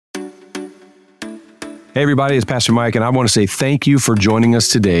Hey everybody, it's Pastor Mike, and I want to say thank you for joining us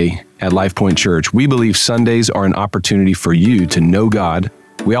today at Life Point Church. We believe Sundays are an opportunity for you to know God.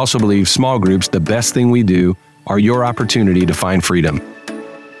 We also believe small groups, the best thing we do, are your opportunity to find freedom.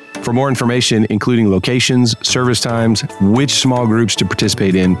 For more information, including locations, service times, which small groups to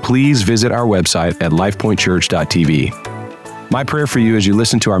participate in, please visit our website at lifepointchurch.tv. My prayer for you as you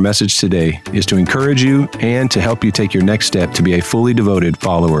listen to our message today is to encourage you and to help you take your next step to be a fully devoted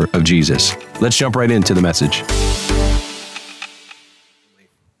follower of Jesus. Let's jump right into the message.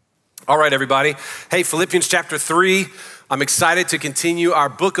 All right, everybody. Hey, Philippians chapter 3. I'm excited to continue our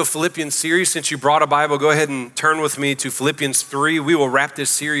book of Philippians series. Since you brought a Bible, go ahead and turn with me to Philippians 3. We will wrap this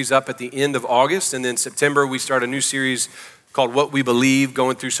series up at the end of August, and then September we start a new series called What We Believe,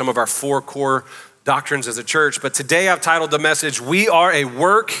 going through some of our 4 core doctrines as a church. But today I've titled the message, We Are a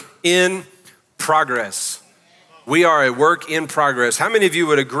Work in Progress. We are a work in progress. How many of you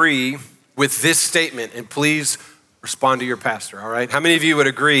would agree with this statement? And please respond to your pastor, all right? How many of you would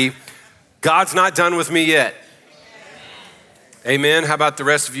agree, God's not done with me yet? Amen. How about the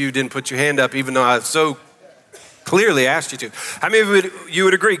rest of you who didn't put your hand up, even though I so clearly asked you to? How many of you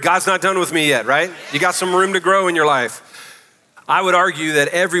would agree, God's not done with me yet, right? You got some room to grow in your life. I would argue that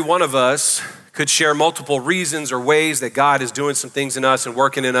every one of us could share multiple reasons or ways that God is doing some things in us and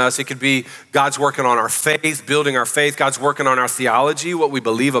working in us. It could be God's working on our faith, building our faith. God's working on our theology, what we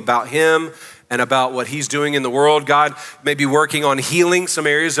believe about him and about what he's doing in the world. God may be working on healing some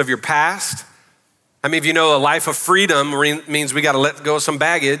areas of your past. How many of you know a life of freedom means we got to let go of some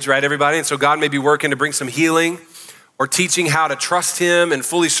baggage, right, everybody? And so God may be working to bring some healing or teaching how to trust him and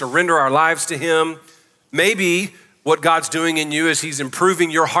fully surrender our lives to him. Maybe what God's doing in you is he's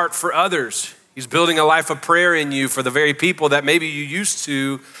improving your heart for others. He's building a life of prayer in you for the very people that maybe you used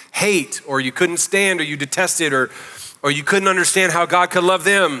to hate or you couldn't stand or you detested or you couldn't understand how God could love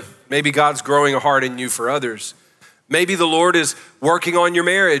them. Maybe God's growing a heart in you for others. Maybe the Lord is working on your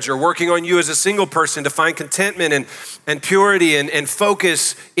marriage or working on you as a single person to find contentment and purity and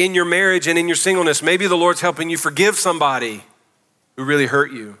focus in your marriage and in your singleness. Maybe the Lord's helping you forgive somebody who really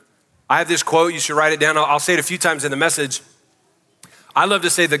hurt you. I have this quote, you should write it down. I'll say it a few times in the message. I love to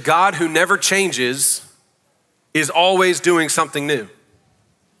say the God who never changes is always doing something new.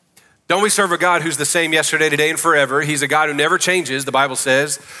 Don't we serve a God who's the same yesterday, today, and forever? He's a God who never changes, the Bible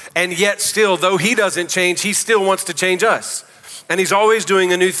says, and yet still, though he doesn't change, he still wants to change us. And he's always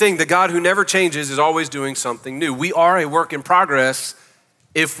doing a new thing. The God who never changes is always doing something new. We are a work in progress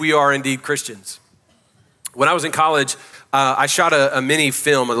if we are indeed Christians. When I was in college, I shot a mini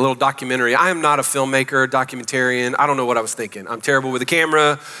film, a little documentary. I am not a filmmaker, documentarian. I don't know what I was thinking. I'm terrible with a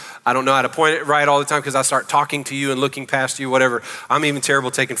camera. I don't know how to point it right all the time because I start talking to you and looking past you, whatever. I'm even terrible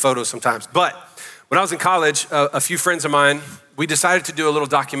taking photos sometimes. But when I was in college, a few friends of mine, we decided to do a little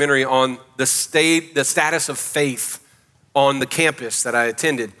documentary on the status of faith on the campus that I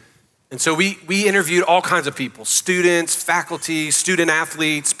attended. And so we interviewed all kinds of people, students, faculty, student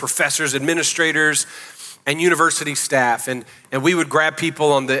athletes, professors, administrators, and university staff, and we would grab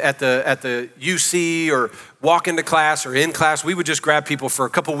people at the UC or walk into class or in class. We would just grab people for a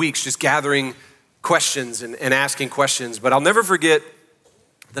couple weeks, just gathering questions and asking questions. But I'll never forget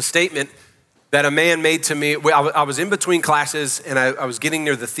the statement that a man made to me. I was in between classes, and I was getting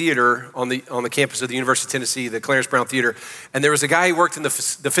near the theater on the campus of the University of Tennessee, the Clarence Brown Theater, and there was a guy who worked in the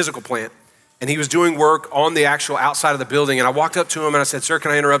physical plant, and he was doing work on the actual outside of the building. And I walked up to him and I said, "Sir, can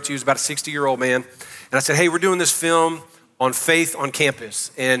I interrupt you?" He was about a 60-year-old man. And I said, "Hey, we're doing this film on faith on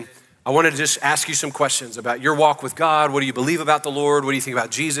campus. And I wanted to just ask you some questions about your walk with God. What do you believe about the Lord? What do you think about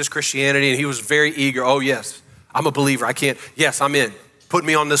Jesus, Christianity?" And he was very eager. "Oh, yes, I'm a believer. Yes, I'm in. Put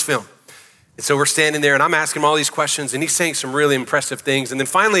me on this film." And so we're standing there and I'm asking him all these questions and he's saying some really impressive things. And then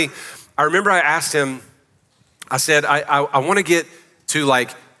finally, I remember I asked him, I said, I want to get to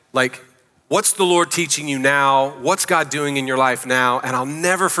like, what's the Lord teaching you now? What's God doing in your life now? And I'll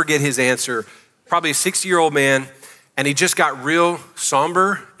never forget his answer. Probably a 60-year-old man, and he just got real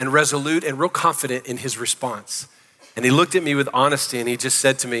somber and resolute and real confident in his response. And he looked at me with honesty and he just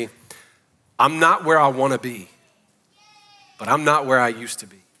said to me, "I'm not where I want to be, but I'm not where I used to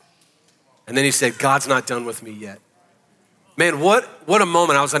be." And then he said, "God's not done with me yet." Man, what a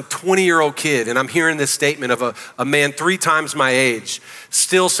moment. I was a 20-year-old kid and I'm hearing this statement of a man 3 times my age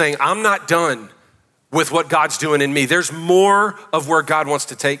still saying, "I'm not done with what God's doing in me. There's more of where God wants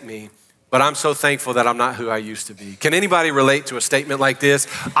to take me. But I'm so thankful that I'm not who I used to be." Can anybody relate to a statement like this?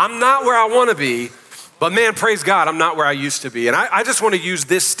 I'm not where I want to be, but man, praise God, I'm not where I used to be. And I just want to use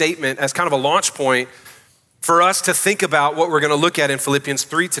this statement as kind of a launch point for us to think about what we're going to look at in Philippians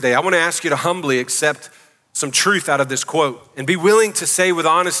 3 today. I want to ask you to humbly accept some truth out of this quote and be willing to say with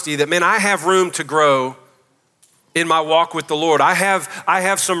honesty that, man, I have room to grow in my walk with the Lord. I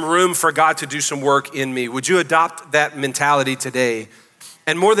have some room for God to do some work in me. Would you adopt that mentality today?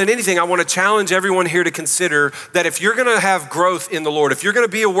 And more than anything, I want to challenge everyone here to consider that if you're going to have growth in the Lord, if you're going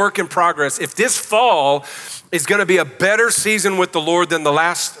to be a work in progress, if this fall is going to be a better season with the Lord than the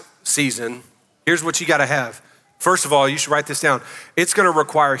last season, here's what you got to have. First of all, you should write this down. It's going to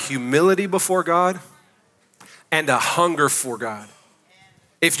require humility before God and a hunger for God.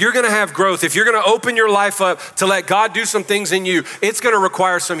 If you're gonna have growth, if you're gonna open your life up to let God do some things in you, it's gonna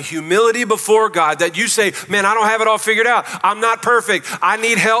require some humility before God that you say, man, I don't have it all figured out. I'm not perfect. I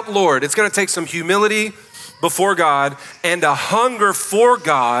need help, Lord. It's gonna take some humility before God and a hunger for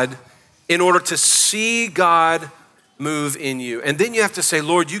God in order to see God move in you. And then you have to say,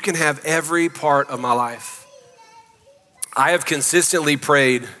 Lord, you can have every part of my life. I have consistently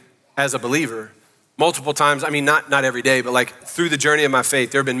prayed as a believer multiple times. I mean, not every day, but like through the journey of my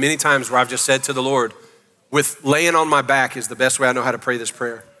faith, there have been many times where I've just said to the Lord, with laying on my back is the best way I know how to pray this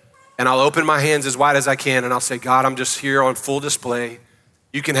prayer. And I'll open my hands as wide as I can and I'll say, God, I'm just here on full display.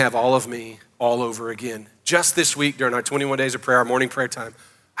 You can have all of me all over again. Just this week during our 21 days of prayer, our morning prayer time,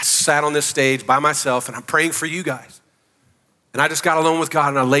 I sat on this stage by myself and I'm praying for you guys. And I just got alone with God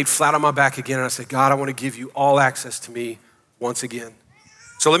and I laid flat on my back again and I said, God, I want to give you all access to me once again.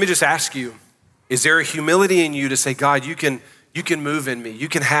 So let me just ask you, is there a humility in you to say, God, you can move in me. You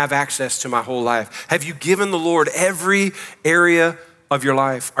can have access to my whole life. Have you given the Lord every area of your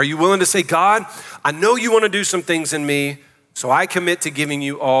life? Are you willing to say, God, I know you want to do some things in me, so I commit to giving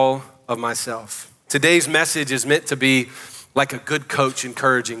you all of myself. Today's message is meant to be like a good coach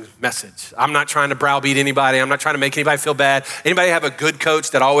encouraging message. I'm not trying to browbeat anybody. I'm not trying to make anybody feel bad. Anybody have a good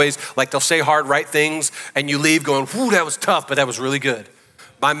coach that always, like they'll say hard, right things and you leave going, whoo, that was tough, but that was really good.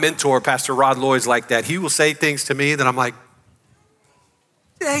 My mentor, Pastor Rod Lloyd's like that. He will say things to me that I'm like,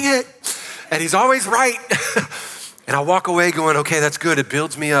 dang it. And he's always right. And I walk away going, okay, that's good. It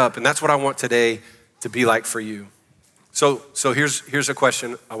builds me up. And that's what I want today to be like for you. So here's a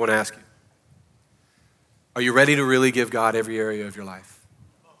question I want to ask you. Are you ready to really give God every area of your life?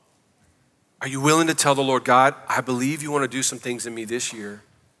 Are you willing to tell the Lord, God, I believe you want to do some things in me this year,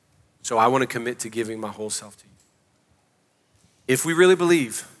 so I want to commit to giving my whole self to you? If we really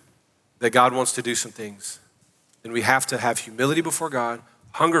believe that God wants to do some things, then we have to have humility before God,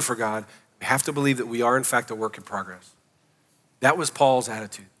 hunger for God. We have to believe that we are in fact a work in progress. That was Paul's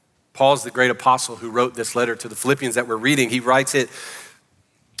attitude. Paul's the great apostle who wrote this letter to the Philippians that we're reading. He writes it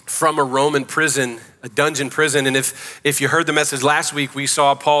from a Roman prison, a dungeon prison. And if you heard the message last week, we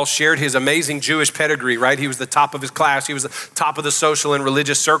saw Paul shared his amazing Jewish pedigree, right? He was the top of his class. He was the top of the social and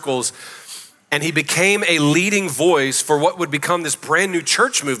religious circles. And he became a leading voice for what would become this brand new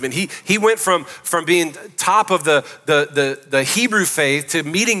church movement. He went from being top of the Hebrew faith to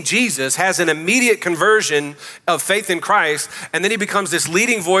meeting Jesus, has an immediate conversion of faith in Christ, and then he becomes this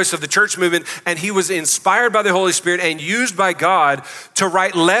leading voice of the church movement, and he was inspired by the Holy Spirit and used by God to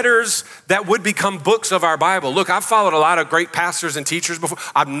write letters that would become books of our Bible. Look, I've followed a lot of great pastors and teachers before.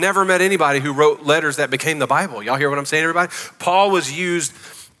 I've never met anybody who wrote letters that became the Bible. Y'all hear what I'm saying, everybody? Paul was used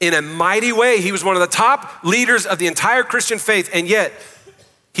in a mighty way. He was one of the top leaders of the entire Christian faith, and yet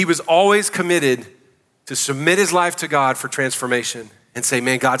he was always committed to submit his life to God for transformation and say,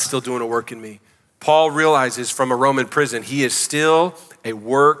 man, God's still doing a work in me. Paul realizes from a Roman prison, he is still a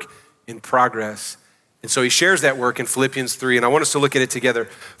work in progress. And so he shares that work in Philippians 3, and I want us to look at it together.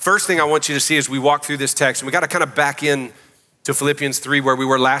 First thing I want you to see as we walk through this text, and we got to kind of back in to Philippians 3 where we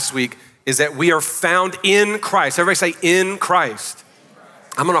were last week, is that we are found in Christ. Everybody say, in Christ.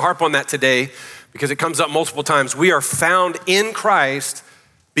 I'm going to harp on that today because it comes up multiple times. We are found in Christ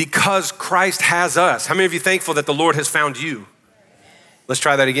because Christ has us. How many of you thankful that the Lord has found you? Let's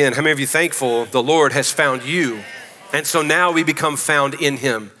try that again. How many of you thankful the Lord has found you? And so now we become found in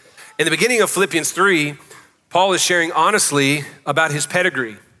him. In the beginning of Philippians 3, Paul is sharing honestly about his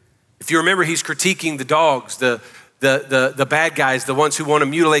pedigree. If you remember, he's critiquing the dogs, the bad guys, the ones who want to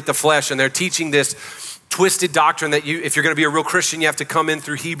mutilate the flesh, and they're teaching this twisted doctrine that if you're going to be a real Christian, you have to come in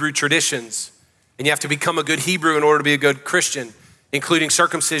through Hebrew traditions, and you have to become a good Hebrew in order to be a good Christian, including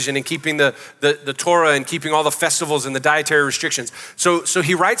circumcision and keeping the Torah and keeping all the festivals and the dietary restrictions. So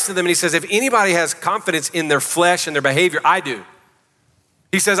he writes to them and he says, if anybody has confidence in their flesh and their behavior, I do.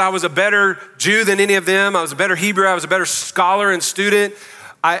 He says, I was a better Jew than any of them. I was a better Hebrew. I was a better scholar and student.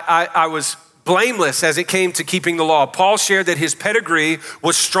 I was blameless as it came to keeping the law. Paul shared that his pedigree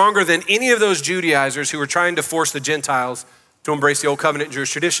was stronger than any of those Judaizers who were trying to force the Gentiles to embrace the old covenant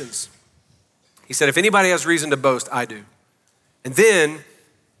Jewish traditions. He said, if anybody has reason to boast, I do. And then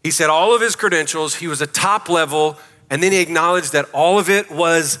he said all of his credentials, he was a top level, and then he acknowledged that all of it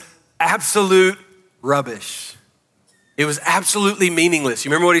was absolute rubbish. It was absolutely meaningless.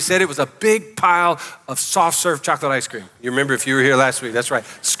 You remember what he said? It was a big pile of soft serve chocolate ice cream. You remember if you were here last week, that's right,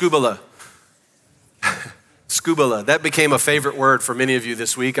 scubala. Scubala, that became a favorite word for many of you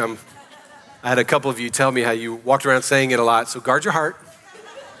this week. I had a couple of you tell me how you walked around saying it a lot, so guard your heart.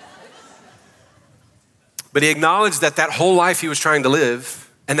 But he acknowledged that that whole life he was trying to live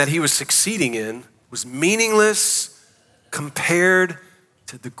and that he was succeeding in was meaningless compared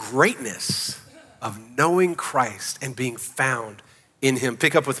to the greatness of knowing Christ and being found in him.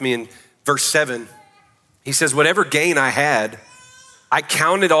 Pick up with me in verse 7. He says, whatever gain I had, I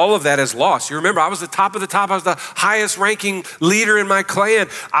counted all of that as loss. You remember, I was the top of the top. I was the highest ranking leader in my clan.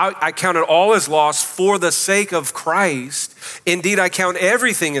 I counted all as loss for the sake of Christ. Indeed, I count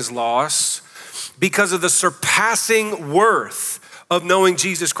everything as loss because of the surpassing worth of knowing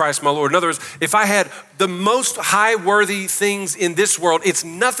Jesus Christ, my Lord. In other words, if I had the most high worthy things in this world, it's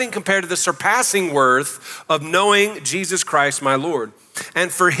nothing compared to the surpassing worth of knowing Jesus Christ, my Lord. And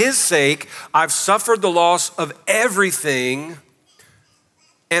for his sake, I've suffered the loss of everything,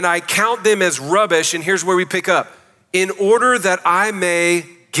 and I count them as rubbish. And here's where we pick up. In order that I may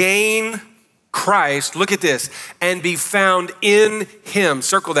gain Christ, look at this, and be found in him.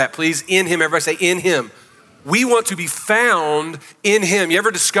 Circle that, please. In him. Everybody say, in him. We want to be found in him. You ever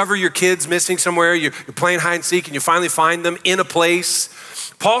discover your kids missing somewhere? You're playing hide and seek and you finally find them in a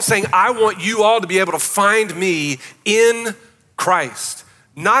place. Paul's saying, I want you all to be able to find me in Christ.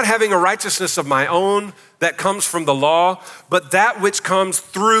 Not having a righteousness of my own that comes from the law, but that which comes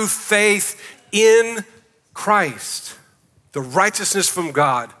through faith in Christ. The righteousness from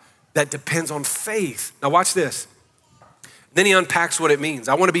God that depends on faith. Now watch this. Then he unpacks what it means.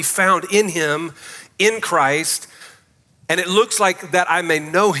 I want to be found in him, in Christ, and it looks like that I may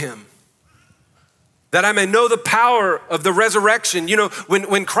know him, that I may know the power of the resurrection. You know,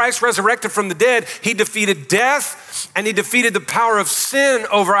 when Christ resurrected from the dead, he defeated death and he defeated the power of sin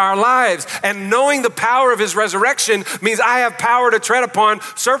over our lives. And knowing the power of his resurrection means I have power to tread upon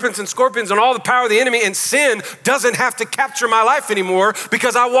serpents and scorpions and all the power of the enemy, and sin doesn't have to capture my life anymore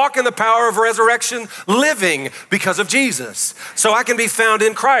because I walk in the power of resurrection living because of Jesus. So I can be found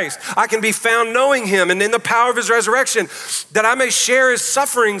in Christ. I can be found knowing him and in the power of his resurrection, that I may share his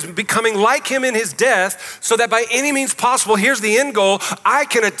sufferings, becoming like him in his death, so that by any means possible, here's the end goal, I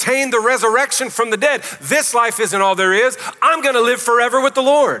can attain the resurrection from the dead. This life isn't all there is. I'm gonna live forever with the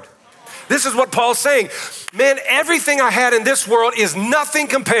Lord. This is what Paul's saying. Man, everything I had in this world is nothing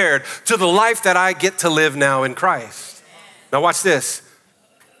compared to the life that I get to live now in Christ. Now watch this.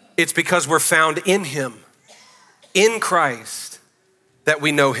 It's because we're found in him, in Christ, that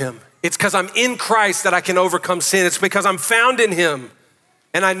we know him. It's because I'm in Christ that I can overcome sin. It's because I'm found in him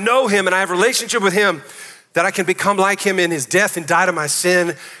and I know him and I have a relationship with him that I can become like him in his death and die to my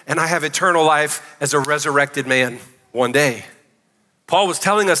sin, and I have eternal life as a resurrected man one day. Paul was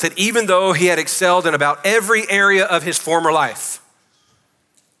telling us that even though he had excelled in about every area of his former life,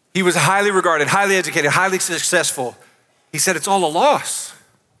 he was highly regarded, highly educated, highly successful. He said it's all a loss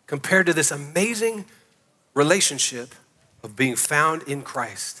compared to this amazing relationship of being found in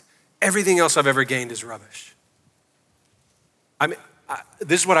Christ. Everything else I've ever gained is rubbish.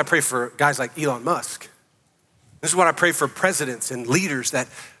 This is what I pray for guys like Elon Musk. This is what I pray for presidents and leaders that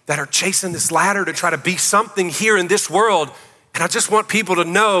are chasing this ladder to try to be something here in this world. And I just want people to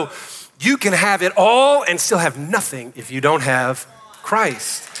know you can have it all and still have nothing if you don't have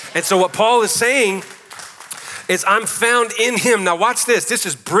Christ. And so what Paul is saying is I'm found in him. Now watch this. This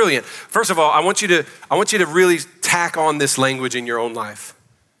is brilliant. First of all, I want you to really tack on this language in your own life.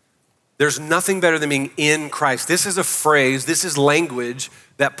 There's nothing better than being in Christ. This is a phrase, this is language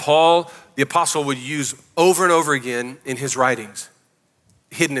that Paul, the apostle, would use over and over again in his writings.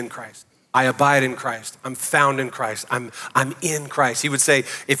 Hidden in Christ. I abide in Christ. I'm found in Christ. I'm in Christ. He would say,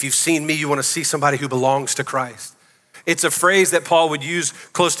 if you've seen me, you want to see somebody who belongs to Christ. It's a phrase that Paul would use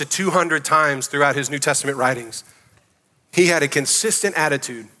close to 200 times throughout his New Testament writings. He had a consistent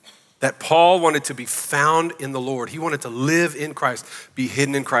attitude that Paul wanted to be found in the Lord. He wanted to live in Christ, be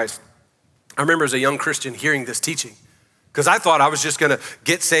hidden in Christ. I remember as a young Christian hearing this teaching because I thought I was just gonna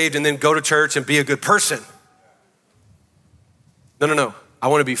get saved and then go to church and be a good person. No. I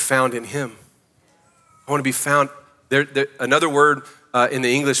wanna be found in him. I wanna be found, another word in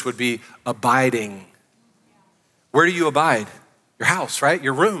the English would be abiding. Where do you abide? Your house, right?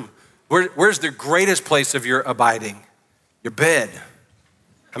 Your room. Where's the greatest place of your abiding? Your bed.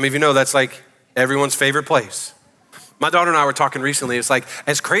 How many of you know that's like everyone's favorite place? My daughter and I were talking recently. It's like,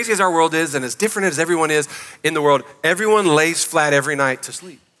 as crazy as our world is and as different as everyone is in the world, everyone lays flat every night to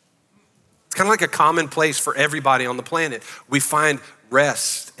sleep. It's kind of like a common place for everybody on the planet. We find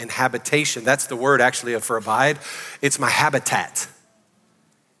rest and habitation. That's the word actually for abide. It's my habitat.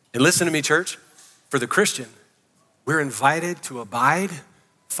 And listen to me, church. For the Christian, we're invited to abide,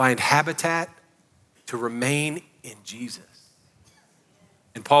 find habitat, to remain in Jesus.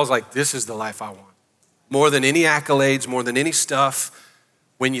 And Paul's like, this is the life I want. More than any accolades, more than any stuff.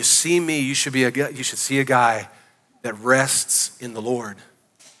 When you see me, you should see a guy that rests in the Lord.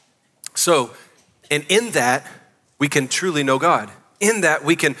 So, and in that, we can truly know God. In that,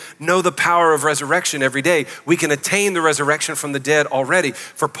 we can know the power of resurrection every day. We can attain the resurrection from the dead already.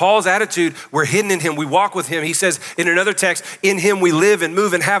 For Paul's attitude, we're hidden in him. We walk with him. He says in another text, in him we live and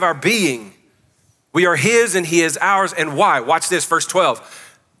move and have our being. We are his and he is ours. And why? Watch this, verse 12.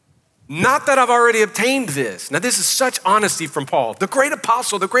 Not that I've already obtained this. Now, this is such honesty from Paul, the great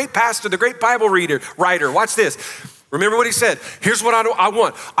apostle, the great pastor, the great Bible writer. Watch this. Remember what he said. Here's what I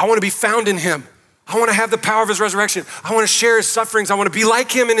want. I want to be found in him. I want to have the power of his resurrection. I want to share his sufferings. I want to be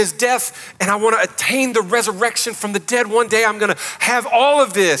like him in his death. And I want to attain the resurrection from the dead. One day I'm going to have all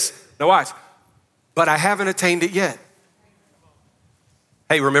of this. Now watch. But I haven't attained it yet.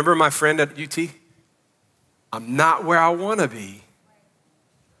 Hey, remember my friend at UT? I'm not where I want to be,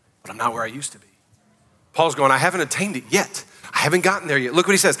 but I'm not where I used to be. Paul's going, I haven't attained it yet. I haven't gotten there yet. Look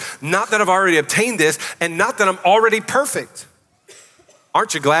what he says. Not that I've already obtained this, and not that I'm already perfect.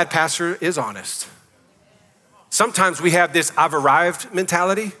 Aren't you glad Pastor is honest? Sometimes we have this I've arrived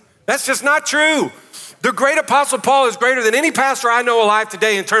mentality. That's just not true. The great apostle Paul is greater than any pastor I know alive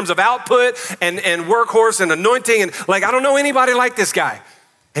today in terms of output and workhorse and anointing. And I don't know anybody like this guy.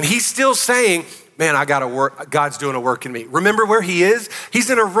 And he's still saying, man, I gotta work. God's doing a work in me. Remember where he is? He's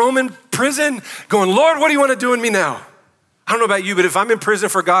in a Roman prison going, Lord, what do you want to do in me now? I don't know about you, but if I'm in prison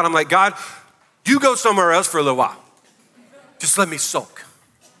for God, I'm like, God, you go somewhere else for a little while. Just let me sulk.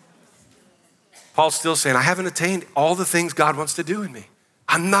 Paul's still saying, I haven't attained all the things God wants to do in me.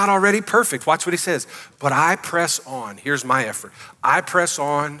 I'm not already perfect. Watch what he says. But I press on. Here's my effort. I press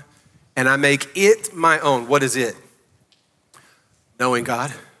on and I make it my own. What is it? Knowing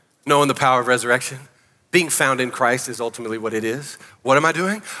God, knowing the power of resurrection, being found in Christ is ultimately what it is. What am I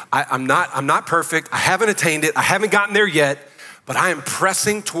doing? I'm not perfect. I haven't attained it. I haven't gotten there yet, but I am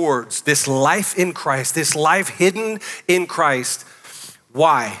pressing towards this life in Christ, this life hidden in Christ.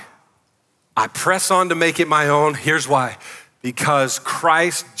 Why? I press on to make it my own. Here's why. Because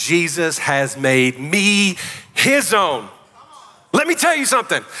Christ Jesus has made me his own. Let me tell you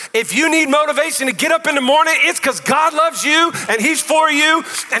something. If you need motivation to get up in the morning, it's because God loves you and he's for you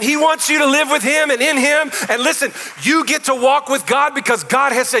and he wants you to live with him and in him. And listen, you get to walk with God because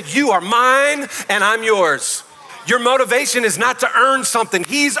God has said, you are mine and I'm yours. Your motivation is not to earn something.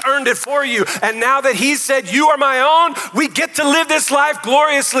 He's earned it for you. And now that he said, you are my own, we get to live this life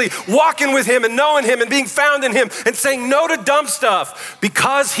gloriously, walking with him and knowing him and being found in him and saying no to dumb stuff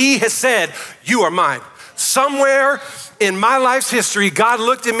because he has said, you are mine. Somewhere in my life's history, God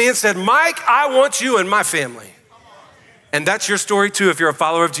looked at me and said, Mike, I want you in my family. And that's your story too if you're a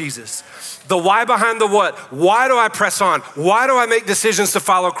follower of Jesus. The why behind the what. Why do I press on? Why do I make decisions to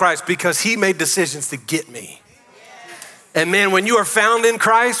follow Christ? Because he made decisions to get me. And man, when you are found in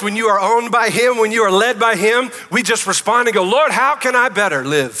Christ, when you are owned by him, when you are led by him, we just respond and go, Lord, how can I better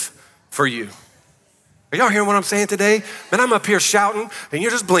live for you? Are y'all hearing what I'm saying today? Man, I'm up here shouting and you're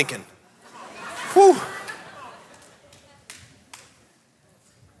just blinking. Whew.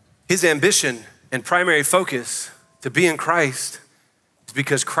 His ambition and primary focus to be in Christ is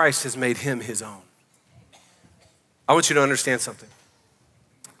because Christ has made him his own. I want you to understand something.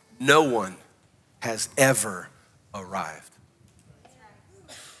 No one has ever arrived.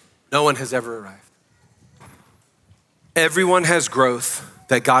 No one has ever arrived. Everyone has growth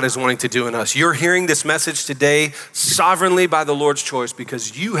that God is wanting to do in us. You're hearing this message today sovereignly by the Lord's choice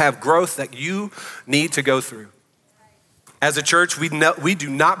because you have growth that you need to go through. As a church, we do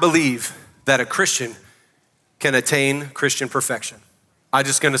not believe that a Christian can attain Christian perfection. I'm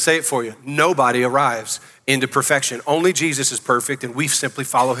just gonna say it for you. Nobody arrives into perfection. Only Jesus is perfect and we simply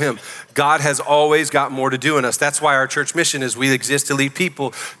follow him. God has always got more to do in us. That's why our church mission is we exist to lead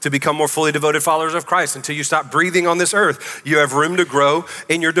people to become more fully devoted followers of Christ. Until you stop breathing on this earth, you have room to grow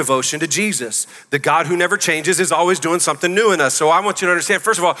in your devotion to Jesus. The God who never changes is always doing something new in us. So I want you to understand,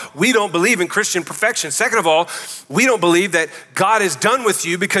 first of all, we don't believe in Christian perfection. Second of all, we don't believe that God is done with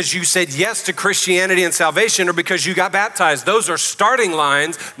you because you said yes to Christianity and salvation or because you got baptized. Those are starting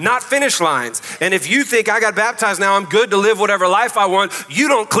lines, not finish lines. And if you think I got baptized now, I'm good to live whatever life I want, you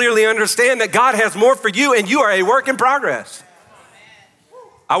don't clearly understand that God has more for you and you are a work in progress.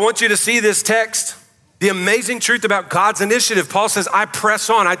 I want you to see this text The amazing truth about God's initiative, Paul says, I press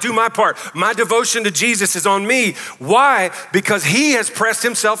on, I do my part. My devotion to Jesus is on me. Why? Because he has pressed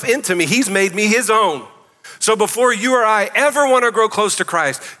himself into me. He's made me his own. So before you or I ever want to grow close to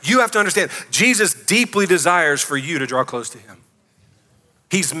Christ, you have to understand, Jesus deeply desires for you to draw close to him.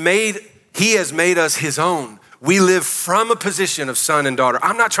 He has made us his own. We live from a position of son and daughter.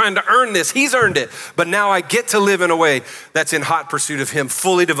 I'm not trying to earn this. He's earned it. But now I get to live in a way that's in hot pursuit of him,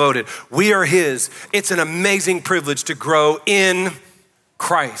 fully devoted. We are his. It's an amazing privilege to grow in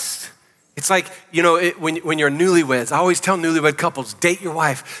Christ. It's like, when you're newlyweds, I always tell newlywed couples, date your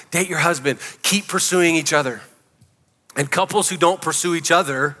wife, date your husband, keep pursuing each other. And couples who don't pursue each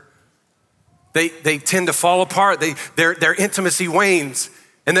other, they tend to fall apart. Their intimacy wanes.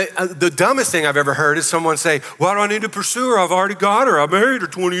 And the dumbest thing I've ever heard is someone say, why do I need to pursue her? I've already got her. I married her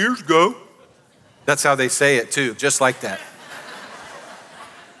 20 years ago. That's how they say it too, just like that.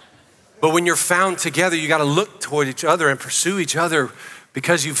 But when you're found together, you got to look toward each other and pursue each other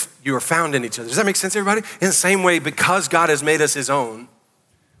because you are found in each other. Does that make sense, everybody? In the same way, because God has made us his own,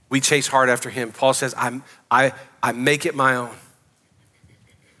 we chase hard after him. Paul says, I make it my own.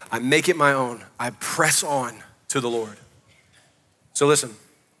 I make it my own. I press on to the Lord. So listen,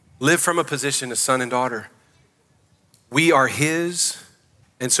 live from a position of son and daughter. We are his,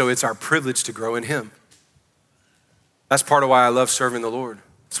 and so it's our privilege to grow in him. That's part of why I love serving the Lord.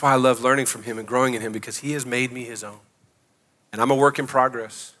 That's why I love learning from him and growing in him, because he has made me his own. And I'm a work in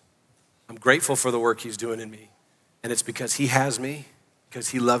progress. I'm grateful for the work he's doing in me. And it's because he has me, because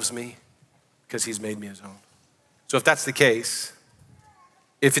he loves me, because he's made me his own. So if that's the case,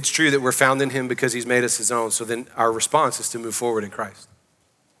 if it's true that we're found in him because he's made us his own, so then our response is to move forward in Christ.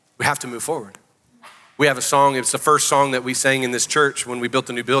 We have to move forward. We have a song, it's the first song that we sang in this church when we built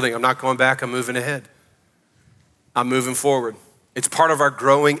the new building. I'm not going back, I'm moving ahead. I'm moving forward. It's part of our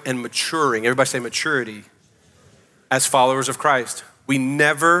growing and maturing. Everybody say maturity as followers of Christ. We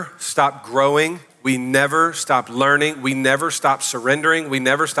never stop growing. We never stop learning. We never stop surrendering. We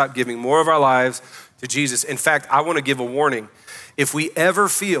never stop giving more of our lives to Jesus. In fact, I want to give a warning. If we ever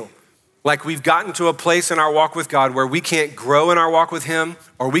feel like we've gotten to a place in our walk with God where we can't grow in our walk with him,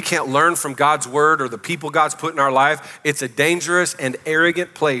 or we can't learn from God's word or the people God's put in our life, it's a dangerous and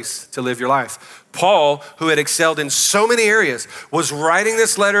arrogant place to live your life. Paul, who had excelled in so many areas, was writing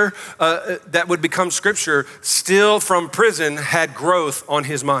this letter that would become scripture, still from prison, had growth on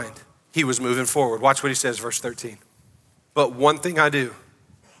his mind. He was moving forward. Watch what he says, verse 13. But one thing I do,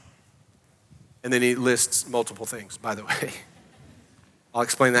 and then he lists multiple things, by the way. I'll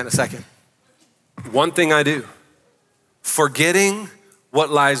explain that in a second. One thing I do, forgetting what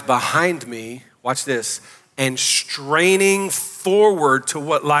lies behind me, watch this, and straining forward to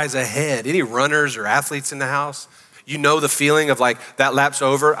what lies ahead. Any runners or athletes in the house? You know the feeling of like, that lap's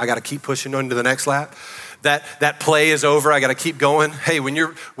over, I gotta keep pushing on to the next lap. That play is over, I gotta keep going. Hey, when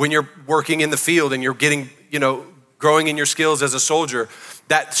you're working in the field and you're getting, growing in your skills as a soldier,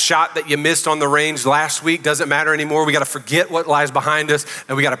 that shot that you missed on the range last week doesn't matter anymore. We got to forget what lies behind us,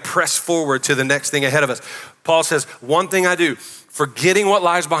 and we got to press forward to the next thing ahead of us. Paul says, one thing I do, forgetting what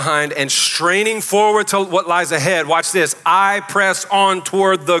lies behind and straining forward to what lies ahead. Watch this. I press on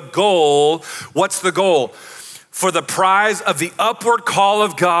toward the goal. What's the goal? For the prize of the upward call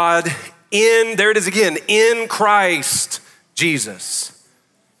of God there it is again, in Christ Jesus.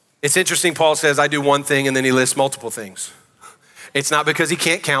 It's interesting, Paul says, I do one thing, and then he lists multiple things. It's not because he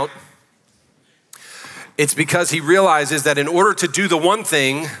can't count. It's because he realizes that in order to do the one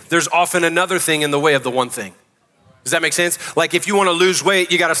thing, there's often another thing in the way of the one thing. Does that make sense? Like if you want to lose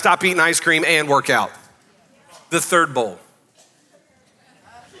weight, you got to stop eating ice cream and work out. The third bowl.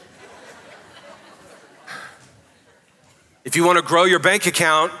 If you want to grow your bank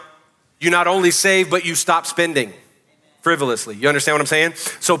account, you not only save, but you stop spending frivolously. You understand what I'm saying?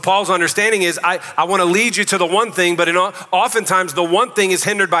 So Paul's understanding is I want to lead you to the one thing, but oftentimes the one thing is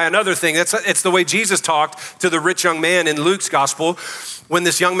hindered by another thing. It's the way Jesus talked to the rich young man in Luke's gospel. When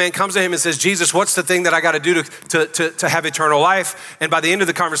this young man comes to him and says, Jesus, what's the thing that I got to do to have eternal life? And by the end of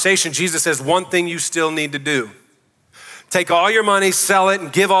the conversation, Jesus says, one thing you still need to do. Take all your money, sell it,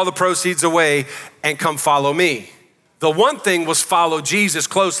 and give all the proceeds away, and come follow me. The one thing was follow Jesus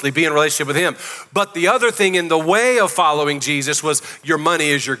closely, be in a relationship with him. But the other thing in the way of following Jesus was your money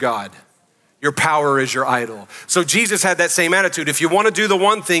is your God. Your power is your idol. So Jesus had that same attitude. If you want to do the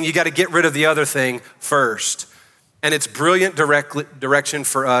one thing, you got to get rid of the other thing first. And it's brilliant direction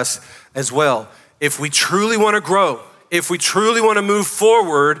for us as well. If we truly want to grow, if we truly want to move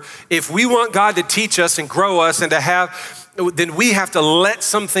forward, if we want God to teach us and grow us and to have then we have to let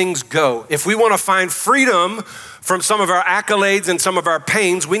some things go. If we want to find freedom from some of our accolades and some of our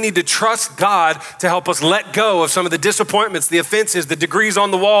pains, we need to trust God to help us let go of some of the disappointments, the offenses, the degrees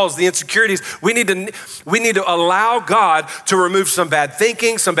on the walls, the insecurities. We need to allow God to remove some bad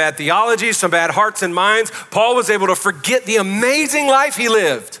thinking, some bad theology, some bad hearts and minds. Paul was able to forget the amazing life he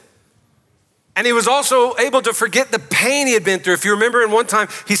lived. And he was also able to forget the pain he had been through. If you remember, in one time,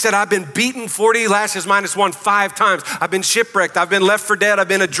 he said, I've been beaten 40 lashes minus one 5 times. I've been shipwrecked. I've been left for dead. I've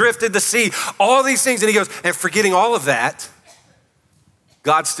been adrift at the sea. All these things. And he goes, and forgetting all of that,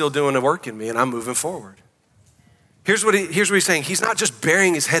 God's still doing the work in me and I'm moving forward. Here's what he's saying. He's not just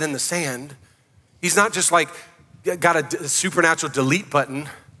burying his head in the sand. He's not just like got a supernatural delete button.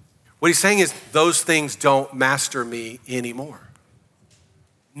 What he's saying is those things don't master me anymore.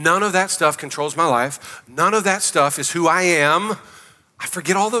 None of that stuff controls my life. None of that stuff is who I am. I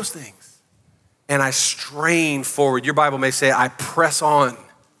forget all those things. And I strain forward. Your Bible may say, I press on.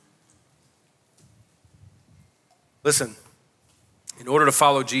 Listen, in order to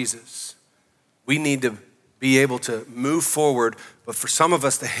follow Jesus, we need to be able to move forward. But for some of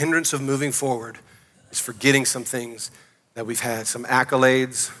us, the hindrance of moving forward is forgetting some things that we've had, some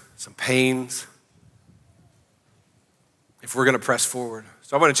accolades, some pains, if we're gonna press forward.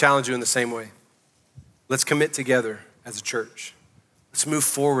 So I want to challenge you in the same way. Let's commit together as a church. Let's move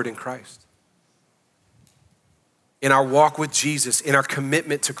forward in Christ. In our walk with Jesus, in our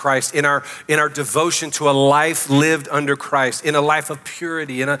commitment to Christ, in our devotion to a life lived under Christ, in a life of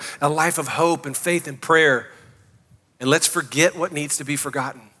purity, in a life of hope and faith and prayer. And let's forget what needs to be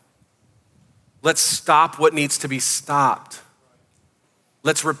forgotten. Let's stop what needs to be stopped.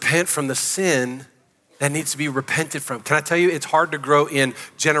 Let's repent from the sin that needs to be repented from. Can I tell you, it's hard to grow in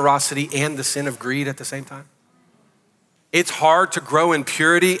generosity and the sin of greed at the same time. It's hard to grow in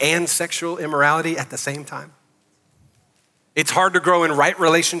purity and sexual immorality at the same time. It's hard to grow in right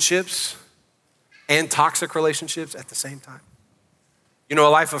relationships and toxic relationships at the same time. You know,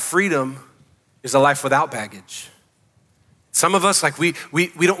 a life of freedom is a life without baggage. Some of us, like we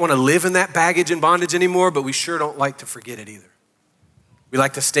don't want to live in that baggage and bondage anymore, but we sure don't like to forget it either. We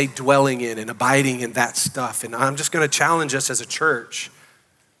like to stay dwelling in and abiding in that stuff. And I'm just gonna challenge us as a church.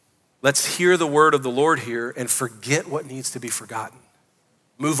 Let's hear the word of the Lord here and forget what needs to be forgotten.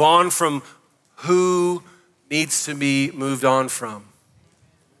 Move on from who needs to be moved on from.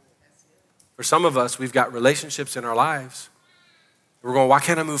 For some of us, we've got relationships in our lives. We're going, why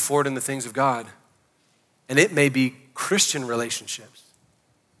can't I move forward in the things of God? And it may be Christian relationships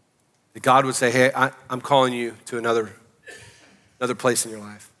that God would say, hey, I'm calling you to another place in your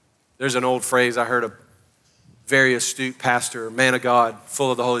life. There's an old phrase I heard a very astute pastor, man of God, full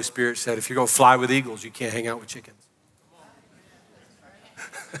of the Holy Spirit, said, if you're gonna fly with eagles, you can't hang out with chickens.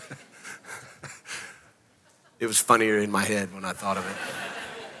 It was funnier in my head when I thought of it.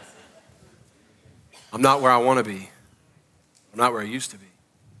 I'm not where I wanna be. I'm not where I used to be.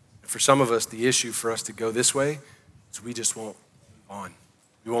 And for some of us, the issue for us to go this way is we just won't move on.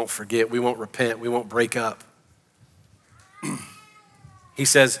 We won't forget, we won't repent, we won't break up. He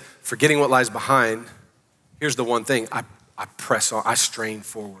says, forgetting what lies behind, here's the one thing, I press on, I strain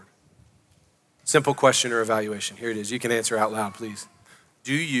forward. Simple question or evaluation, here it is. You can answer out loud, please.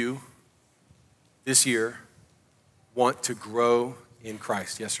 Do you, this year, want to grow in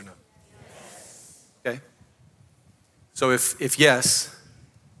Christ, yes or no? Yes. Okay. So if yes,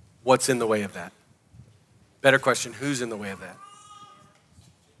 what's in the way of that? Better question, who's in the way of that?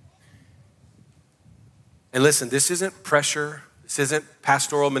 And listen, this isn't pressure. This isn't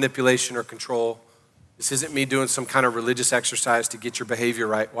pastoral manipulation or control. This isn't me doing some kind of religious exercise to get your behavior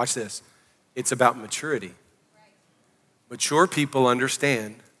right. Watch this. It's about maturity. Mature people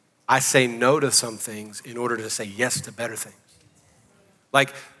understand I say no to some things in order to say yes to better things.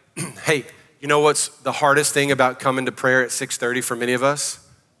 Like, hey, you know what's the hardest thing about coming to prayer at 6:30 for many of us?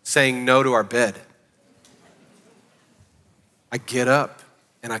 Saying no to our bed. I get up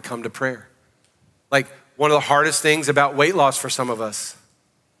and I come to prayer. Like, one of the hardest things about weight loss for some of us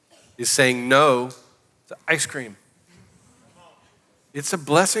is saying no to ice cream. It's a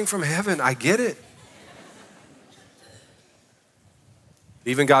blessing from heaven, I get it.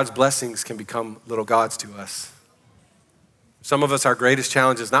 Even God's blessings can become little gods to us. Some of us, our greatest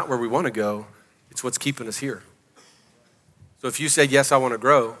challenge is not where we want to go, it's what's keeping us here. So if you say, yes, I want to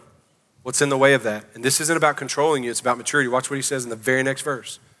grow, what's in the way of that? And this isn't about controlling you, it's about maturity. Watch what he says in the very next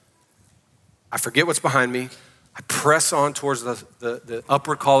verse. I forget what's behind me. I press on towards the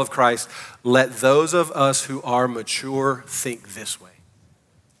upward call of Christ. Let those of us who are mature think this way.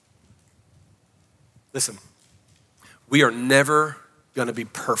 Listen, we are never gonna be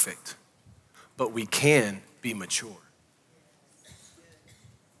perfect, but we can be mature.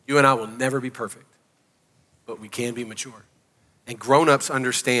 You and I will never be perfect, but we can be mature. And grown-ups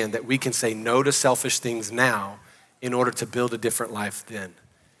understand that we can say no to selfish things now in order to build a different life then.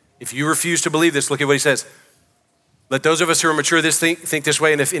 If you refuse to believe this, look at what he says. Let those of us who are mature think this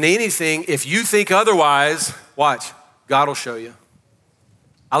way. And if in anything, if you think otherwise, watch, God will show you.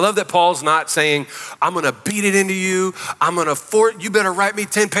 I love that Paul's not saying, I'm gonna beat it into you. You better write me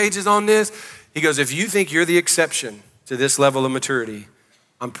 10 pages on this. He goes, if you think you're the exception to this level of maturity,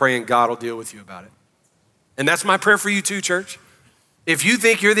 I'm praying God will deal with you about it. And that's my prayer for you too, church. If you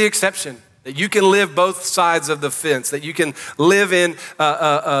think you're the exception, that you can live both sides of the fence, that you can live in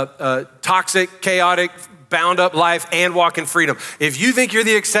a toxic, chaotic, bound up life and walk in freedom. If you think you're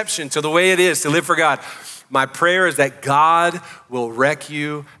the exception to the way it is to live for God, my prayer is that God will wreck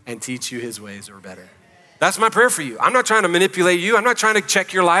you and teach you his ways or better. That's my prayer for you. I'm not trying to manipulate you. I'm not trying to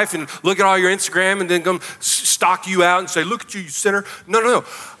check your life and look at all your Instagram and then come stalk you out and say, look at you, you sinner. No.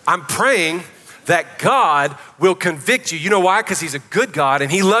 I'm praying that God will convict you. You know why? Because he's a good God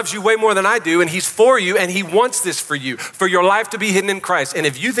and he loves you way more than I do and he's for you and he wants this for you, for your life to be hidden in Christ. And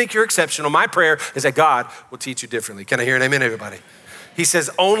if you think you're exceptional, my prayer is that God will teach you differently. Can I hear an amen, everybody? He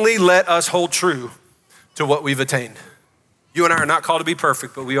says, only let us hold true to what we've attained. You and I are not called to be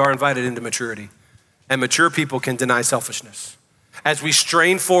perfect, but we are invited into maturity. And mature people can deny selfishness. As we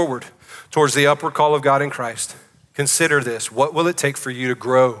strain forward towards the upward call of God in Christ, consider this. What will it take for you to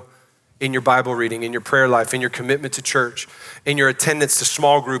grow in your Bible reading, in your prayer life, in your commitment to church, in your attendance to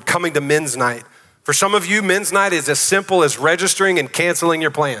small group, coming to men's night? For some of you, men's night is as simple as registering and canceling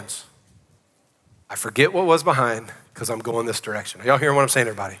your plans. I forget what was behind because I'm going this direction. Are y'all hearing what I'm saying,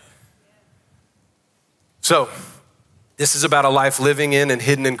 everybody? So, this is about a life living in and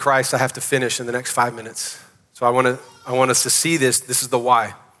hidden in Christ. I have to finish in the next 5 minutes. So I want us to see this. This is the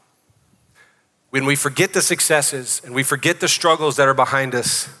why. When we forget the successes and we forget the struggles that are behind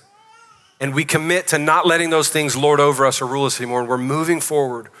us, and we commit to not letting those things lord over us or rule us anymore, and we're moving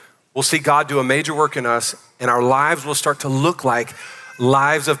forward, we'll see God do a major work in us, and our lives will start to look like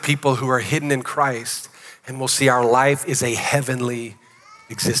lives of people who are hidden in Christ, and we'll see our life is a heavenly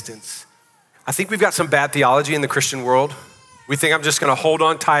existence. I think we've got some bad theology in the Christian world. We think I'm just gonna hold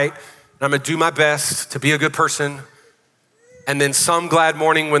on tight, and I'm gonna do my best to be a good person, and then some glad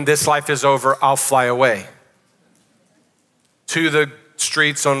morning when this life is over, I'll fly away to the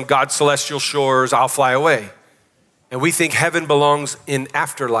streets on God's celestial shores, I'll fly away. And we think heaven belongs in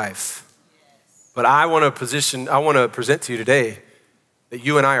afterlife. But I want to present to you today that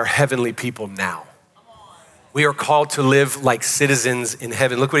you and I are heavenly people now. We are called to live like citizens in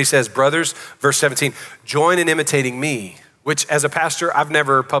heaven. Look what he says, brothers, verse 17, join in imitating me, which as a pastor, I've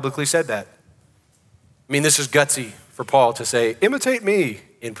never publicly said that. I mean, this is gutsy for Paul to say, imitate me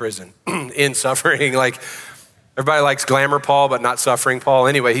in prison, in suffering, like, everybody likes glamour Paul, but not suffering Paul.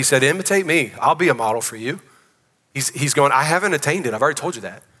 Anyway, he said, imitate me. I'll be a model for you. He's going, I haven't attained it. I've already told you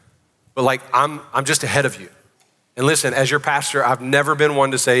that. But like, I'm just ahead of you. And listen, as your pastor, I've never been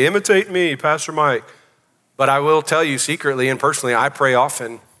one to say, imitate me, Pastor Mike. But I will tell you secretly and personally, I pray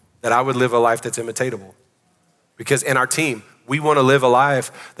often that I would live a life that's imitatable. Because in our team, we want to live a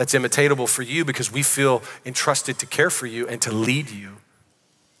life that's imitatable for you because we feel entrusted to care for you and to lead you.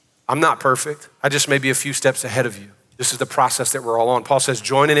 I'm not perfect. I just may be a few steps ahead of you. This is the process that we're all on. Paul says,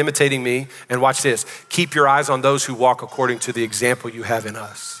 join in imitating me, and watch this. Keep your eyes on those who walk according to the example you have in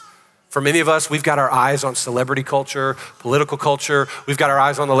us. For many of us, we've got our eyes on celebrity culture, political culture. We've got our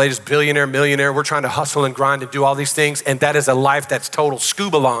eyes on the latest billionaire, millionaire. We're trying to hustle and grind and do all these things, and that is a life that's total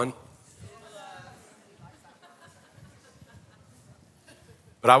scubalon.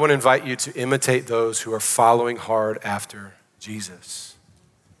 But I want to invite you to imitate those who are following hard after Jesus.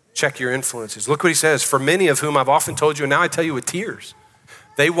 Check your influences. Look what he says. For many of whom I've often told you, and now I tell you with tears,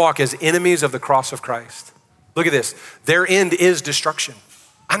 they walk as enemies of the cross of Christ. Look at this. Their end is destruction.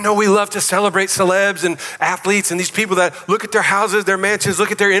 I know we love to celebrate celebs and athletes and these people that look at their houses, their mansions,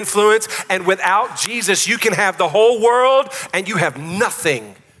 look at their influence, and without Jesus, you can have the whole world and you have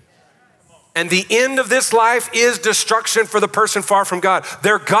nothing. And the end of this life is destruction for the person far from God.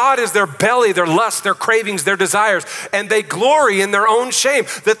 Their God is their belly, their lust, their cravings, their desires, and they glory in their own shame.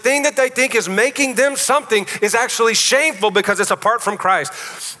 The thing that they think is making them something is actually shameful because it's apart from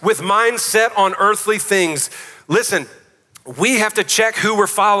Christ. With minds set on earthly things. Listen, we have to check who we're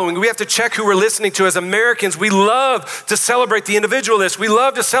following. We have to check who we're listening to. As Americans, we love to celebrate the individualist. We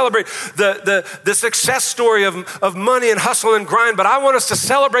love to celebrate the success story of money and hustle and grind. But I want us to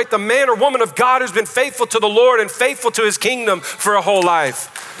celebrate the man or woman of God who's been faithful to the Lord and faithful to his kingdom for a whole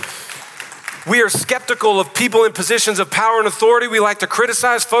life. We are skeptical of people in positions of power and authority. We like to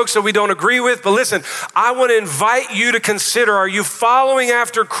criticize folks that we don't agree with. But listen, I want to invite you to consider, are you following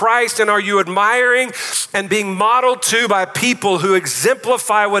after Christ, and are you admiring and being modeled to by people who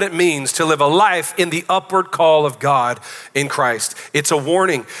exemplify what it means to live a life in the upward call of God in Christ? It's a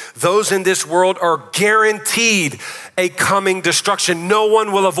warning. Those in this world are guaranteed a coming destruction. No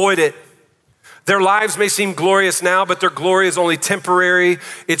one will avoid it. Their lives may seem glorious now, but their glory is only temporary.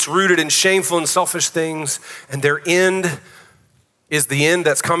 It's rooted in shameful and selfish things, and their end is the end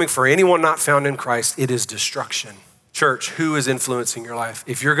that's coming for anyone not found in Christ. It is destruction. Church, who is influencing your life?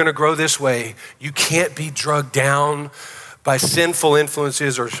 If you're gonna grow this way, you can't be drugged down by sinful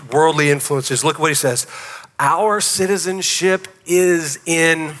influences or worldly influences. Look at what he says. Our citizenship is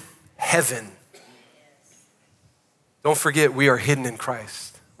in heaven. Don't forget, we are hidden in Christ.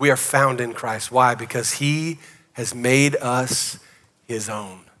 We are found in Christ. Why? Because he has made us his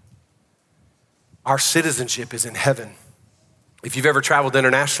own. Our citizenship is in heaven. If you've ever traveled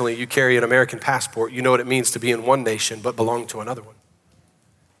internationally, you carry an American passport. You know what it means to be in one nation but belong to another one.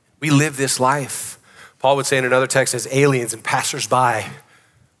 We live this life, Paul would say in another text, as aliens and passersby.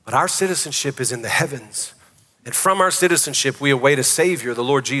 But our citizenship is in the heavens. And from our citizenship, we await a Savior, the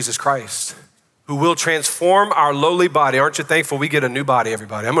Lord Jesus Christ, who will transform our lowly body. Aren't you thankful we get a new body,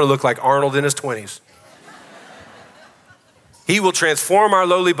 everybody? I'm gonna look like Arnold in his 20s. He will transform our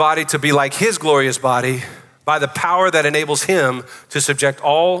lowly body to be like his glorious body by the power that enables him to subject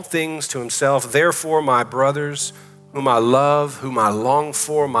all things to himself. Therefore, my brothers, whom I love, whom I long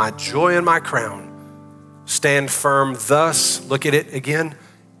for, my joy and my crown, stand firm thus, look at it again,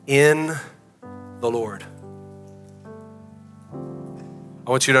 in the Lord. I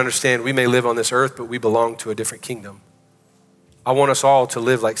want you to understand, we may live on this earth, but we belong to a different kingdom. I want us all to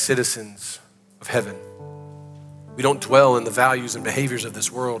live like citizens of heaven. We don't dwell in the values and behaviors of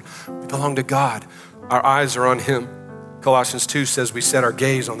this world. We belong to God. Our eyes are on him. Colossians 2 says we set our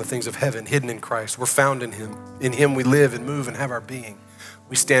gaze on the things of heaven, hidden in Christ. We're found in him. In him we live and move and have our being.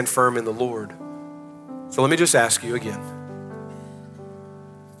 We stand firm in the Lord. So let me just ask you again.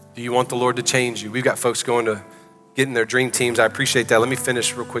 Do you want the Lord to change you? We've got folks going to getting their dream teams. I appreciate that. Let me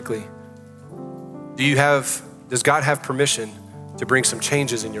finish real quickly. Does God have permission to bring some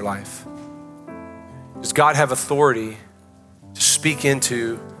changes in your life? Does God have authority to speak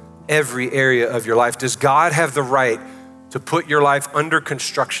into every area of your life? Does God have the right to put your life under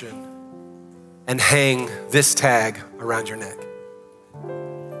construction and hang this tag around your neck?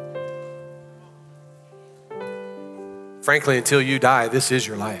 Frankly, until you die, this is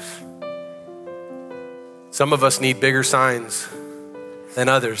your life. Some of us need bigger signs than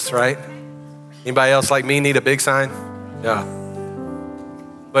others, right? Anybody else like me need a big sign? Yeah.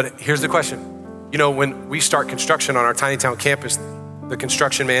 But here's the question. You know, when we start construction on our tiny town campus, the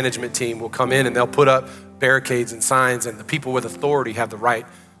construction management team will come in and they'll put up barricades and signs, and the people with authority have the right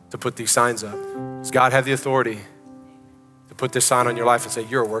to put these signs up. Does God have the authority to put this sign on your life and say,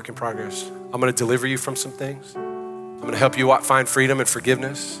 you're a work in progress? I'm gonna deliver you from some things. I'm gonna help you find freedom and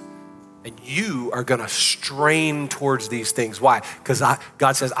forgiveness. And you are gonna strain towards these things. Why? Because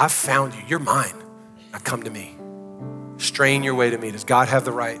God says, I've found you, you're mine. Now come to me. Strain your way to me. Does God have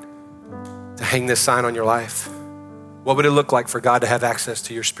the right to hang this sign on your life? What would it look like for God to have access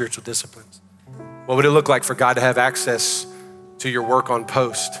to your spiritual disciplines? What would it look like for God to have access to your work on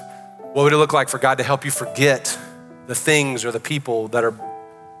post? What would it look like for God to help you forget the things or the people that are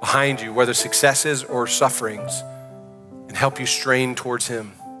behind you, whether successes or sufferings, and help you strain towards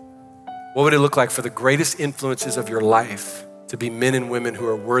him? What would it look like for the greatest influences of your life to be men and women who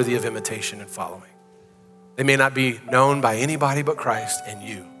are worthy of imitation and following? They may not be known by anybody but Christ and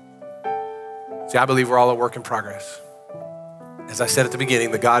you. See, I believe we're all a work in progress. As I said at the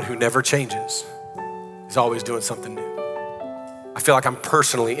beginning, the God who never changes is always doing something new. I feel like I'm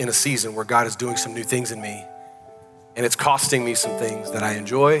personally in a season where God is doing some new things in me, and it's costing me some things that I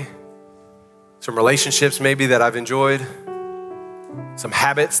enjoy, some relationships maybe that I've enjoyed, some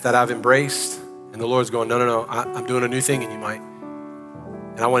habits that I've embraced, and the Lord's going, no, I'm doing a new thing in you, Mike.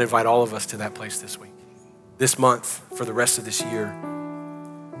 And I want to invite all of us to that place this week, this month, for the rest of this year,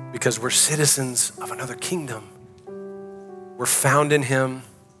 because we're citizens of another kingdom. We're found in him,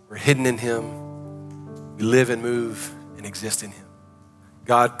 we're hidden in him, we live and move and exist in him.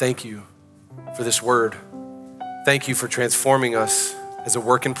 God, thank you for this word. Thank you for transforming us as a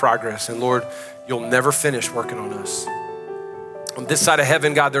work in progress. And Lord, you'll never finish working on us. On this side of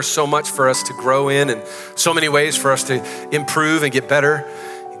heaven, God, there's so much for us to grow in and so many ways for us to improve and get better.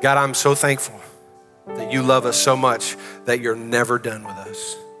 God, I'm so thankful that you love us so much that you're never done with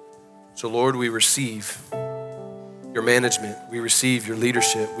us. So Lord, we receive your management. We receive your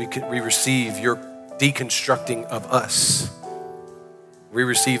leadership. We receive your deconstructing of us. We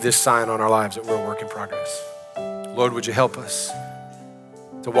receive this sign on our lives that we're a work in progress. Lord, would you help us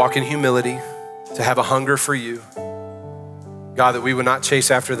to walk in humility, to have a hunger for you. God, that we would not chase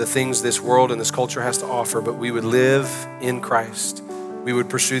after the things this world and this culture has to offer, but we would live in Christ. We would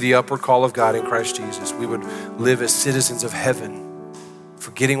pursue the upward call of God in Christ Jesus. We would live as citizens of heaven,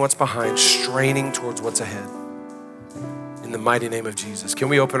 forgetting what's behind, straining towards what's ahead. In the mighty name of Jesus. Can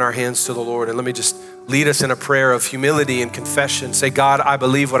we open our hands to the Lord? And let me just lead us in a prayer of humility and confession. Say, God, I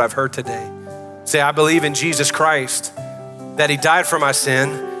believe what I've heard today. Say, I believe in Jesus Christ, that he died for my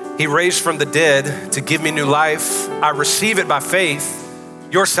sin. He raised from the dead to give me new life. I receive it by faith,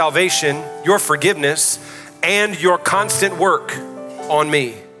 your salvation, your forgiveness, and your constant work on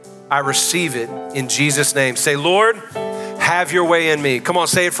me. I receive it in Jesus' name. Say, Lord, have your way in me. Come on,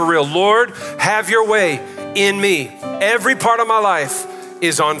 say it for real. Lord, have your way in me. Every part of my life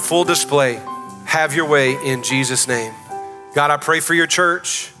is on full display. Have your way in Jesus' name. God, I pray for your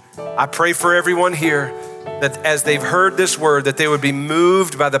church. I pray for everyone here that as they've heard this word, that they would be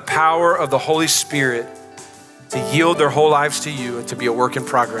moved by the power of the Holy Spirit to yield their whole lives to you and to be a work in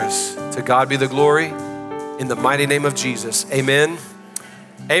progress. To God be the glory in the mighty name of Jesus. Amen.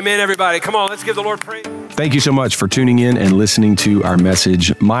 Amen, everybody. Come on, let's give the Lord praise. Thank you so much for tuning in and listening to our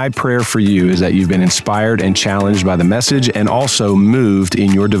message. My prayer for you is that you've been inspired and challenged by the message and also moved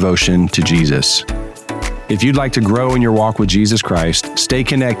in your devotion to Jesus. If you'd like to grow in your walk with Jesus Christ, stay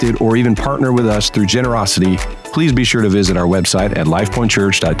connected, or even partner with us through generosity, please be sure to visit our website at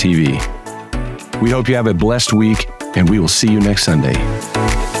lifepointchurch.tv. We hope you have a blessed week, and we will see you next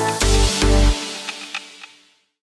Sunday.